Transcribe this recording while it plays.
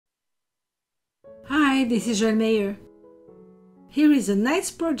Hi, this is Meyer. Here is a nice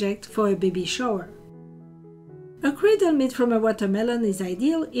project for a baby shower. A cradle made from a watermelon is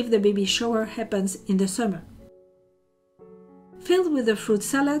ideal if the baby shower happens in the summer. Filled with a fruit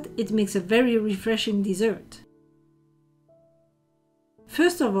salad, it makes a very refreshing dessert.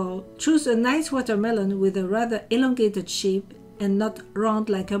 First of all, choose a nice watermelon with a rather elongated shape and not round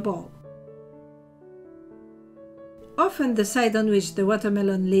like a ball. Often the side on which the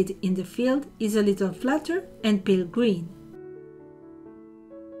watermelon laid in the field is a little flatter and pale green.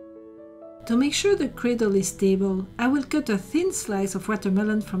 To make sure the cradle is stable, I will cut a thin slice of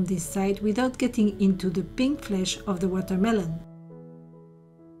watermelon from this side without getting into the pink flesh of the watermelon.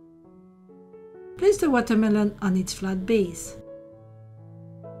 Place the watermelon on its flat base.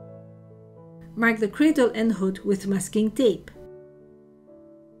 Mark the cradle and hood with masking tape.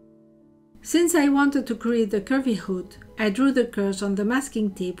 Since I wanted to create a curvy hood, I drew the curves on the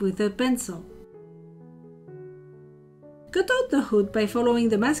masking tape with a pencil. Cut out the hood by following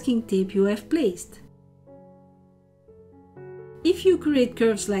the masking tape you have placed. If you create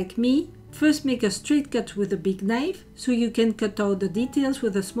curves like me, first make a straight cut with a big knife so you can cut out the details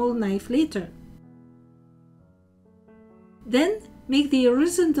with a small knife later. Then make the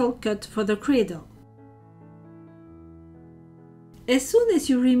horizontal cut for the cradle. As soon as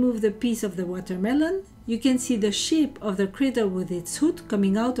you remove the piece of the watermelon, you can see the shape of the cradle with its hood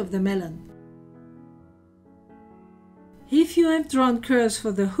coming out of the melon. If you have drawn curves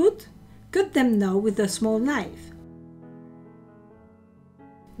for the hood, cut them now with a small knife.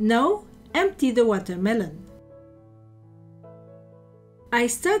 Now, empty the watermelon. I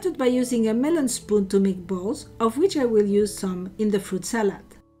started by using a melon spoon to make balls, of which I will use some in the fruit salad.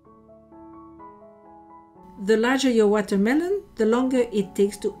 The larger your watermelon, the longer it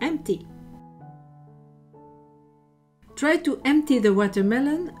takes to empty. Try to empty the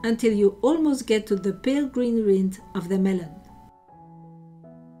watermelon until you almost get to the pale green rind of the melon.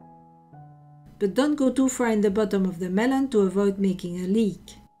 But don't go too far in the bottom of the melon to avoid making a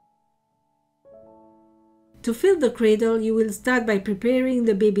leak. To fill the cradle, you will start by preparing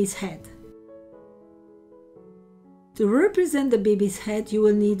the baby's head. To represent the baby's head, you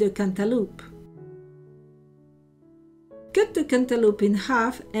will need a cantaloupe. Cut the cantaloupe in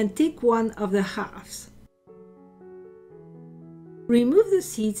half and take one of the halves. Remove the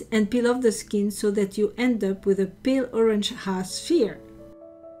seeds and peel off the skin so that you end up with a pale orange half sphere.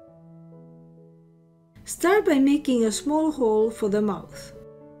 Start by making a small hole for the mouth.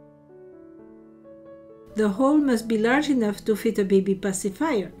 The hole must be large enough to fit a baby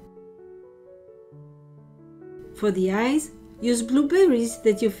pacifier. For the eyes, use blueberries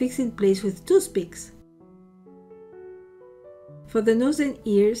that you fix in place with toothpicks. For the nose and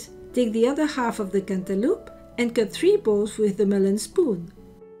ears, take the other half of the cantaloupe and cut 3 balls with the melon spoon.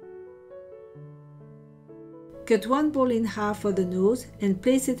 Cut 1 ball in half for the nose and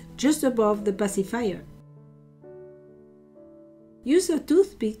place it just above the pacifier. Use a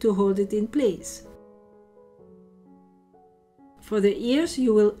toothpick to hold it in place. For the ears,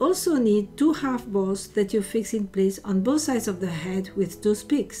 you will also need 2 half balls that you fix in place on both sides of the head with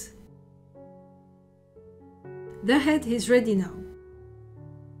toothpicks. The head is ready now.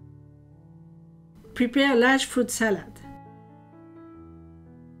 Prepare a large fruit salad.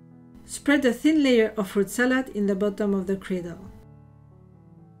 Spread a thin layer of fruit salad in the bottom of the cradle.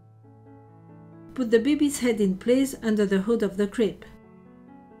 Put the baby's head in place under the hood of the crib.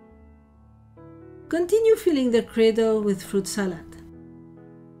 Continue filling the cradle with fruit salad.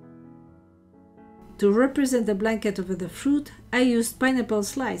 To represent the blanket over the fruit, I used pineapple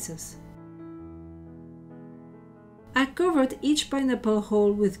slices. I covered each pineapple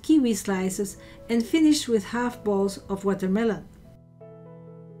hole with kiwi slices and finished with half balls of watermelon.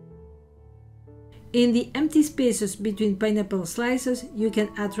 In the empty spaces between pineapple slices, you can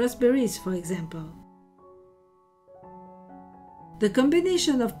add raspberries, for example. The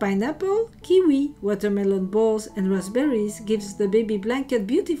combination of pineapple, kiwi, watermelon balls, and raspberries gives the baby blanket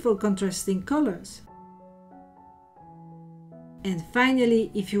beautiful contrasting colors. And finally,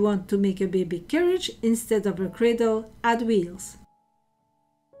 if you want to make a baby carriage instead of a cradle, add wheels.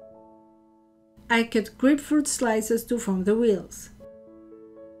 I cut grapefruit slices to form the wheels.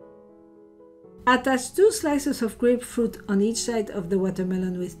 Attach 2 slices of grapefruit on each side of the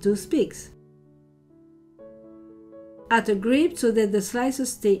watermelon with toothpicks. Add a grape so that the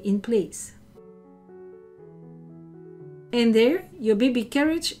slices stay in place. And there, your baby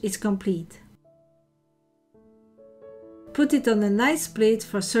carriage is complete. Put it on a nice plate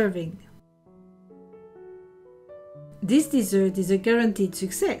for serving. This dessert is a guaranteed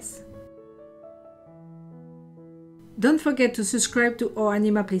success. Don't forget to subscribe to our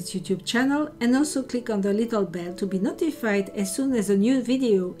Animaplits YouTube channel and also click on the little bell to be notified as soon as a new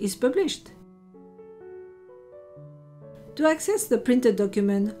video is published. To access the printed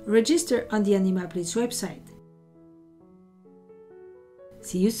document, register on the Animaplits website.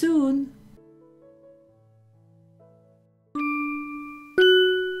 See you soon!